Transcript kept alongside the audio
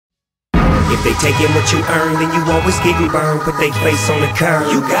If they taking what you earn, then you always getting burned. Put they face on the curb.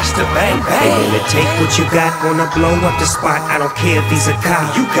 You got to bang bang. They wanna take what you got, wanna blow up the spot. I don't care if he's a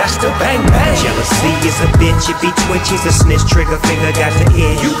cop. You got to bang bang. Jealousy is a bitch, if he twitches a snitch, trigger finger got the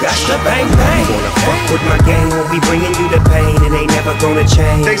itch. You got to bang bang. You wanna fuck with my gang, won't be bringing you the pain, and they never gonna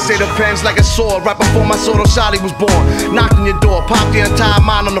change. They say the pen's like a sword. Right before my sword on Shotty was born, knocked on your door, popped the entire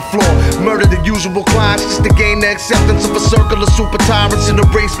mind on the floor. Murder the usual crimes just to gain the acceptance of a circle of super tyrants in a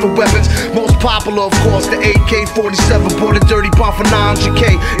race for weapons. Most popular, of course, the AK-47. Bought a dirty bomb for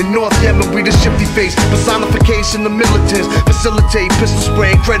 900K in North Yemen. We the shifty face personification of militants. Facilitate pistol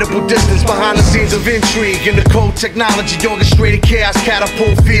spray, incredible distance behind the scenes of intrigue. In the code technology, orchestrated chaos,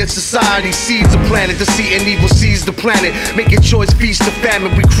 catapult feared society. Seeds the planet, deceit and evil seize the planet. Making choice, feast to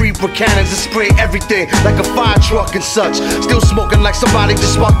famine. We creep with cannons and spray everything like a fire truck and such. Still smoking like somebody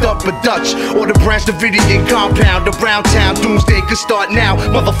just sparked up a Dutch. Or the Branch Davidian compound around town. Doomsday could start now,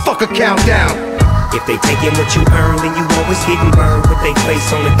 motherfucker, countdown. If they taking what you earn, then you always getting burned. Put they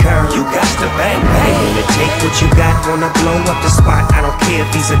face on the curb. You got to bang bang. They wanna take what you got, wanna blow up the spot. I don't care if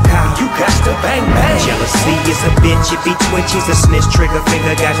he's a cop. You got to bang bang. Jealousy is a bitch, if he twitches a snitch, trigger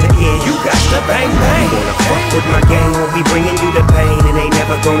finger got the itch. You got to bang bang. You wanna fuck with my gang, won't be bringing you the pain, and they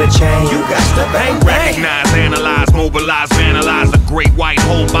never gonna change. You got to bang bang. Recognize, analyze, mobilize, vandalize. The great white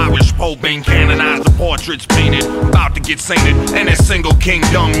hope, Irish Pope being canonized. The portraits painted, about to get sainted. And a single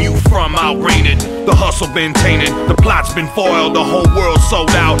kingdom you from outrated. The hustle been tainted, the plot's been foiled. The whole world sold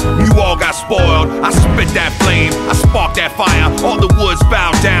out, you all got spoiled. I spit that flame, I spark that fire. All the woods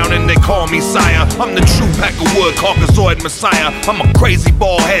bow down and they call me sire. I'm the true pack of wood, Caucasoid messiah. I'm a crazy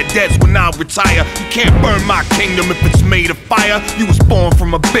bald head, deads when I retire. You can't burn my kingdom if it's made of fire. You was born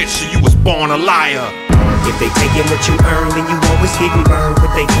from a bitch, so you was born a liar. If they taking what you earn, then you always getting burned.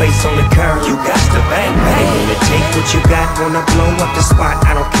 Put they face on the curb. You got to bang bang. They wanna take what you got, wanna blow up the spot.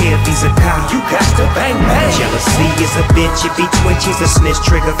 I don't care if he's a cop. You got to bang bang. Jealousy is a bitch, if he twitches a snitch,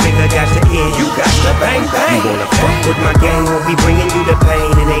 trigger finger got the itch. You got to bang bang. You wanna fuck with my gang, won't be bringing you the pain,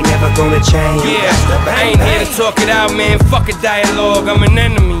 and they never gonna change. You got to bang bang. I ain't here to talk it out, man. Fuck a dialogue. I'm an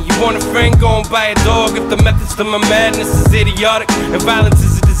enemy. You want a friend? Go and buy a dog. If the methods to my madness is idiotic and violence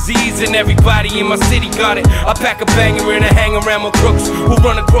is a disease, and everybody in my city got it. I pack a banger and I hang around with crooks who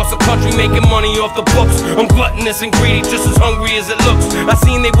run across the country making money off the books. I'm gluttonous and greedy, just as hungry as it looks. I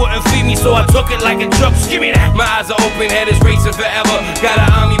seen they wouldn't feed me, so I took it like a joke. Give me that. My eyes are open, head is racing forever. Got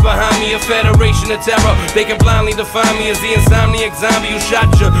an army behind me, a federation of terror. They can blindly define me as the insomniac zombie who shot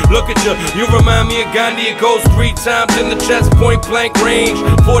you. Look at you, you remind me of Gandhi. It goes 3 times in the chest, point blank range.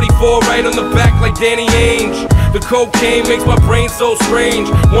 44 right on the back like Danny Ainge. The cocaine makes my brain so strange.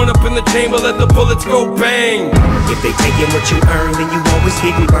 One up in the chamber, let the bullets go bang. If they taking what you earn, then you always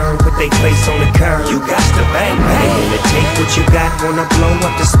getting burned. Put they face on the curb. You got to bang bang. They wanna take what you got, wanna blow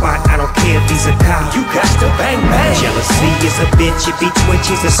up the spot. I don't care if he's a cop. You got to bang bang. Jealousy is a bitch, if he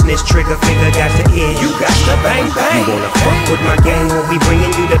twitches a snitch, trigger finger got the itch. You got to bang bang. You wanna fuck with my gang, won't be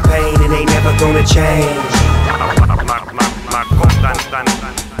bringing you the pain, and they never gonna change.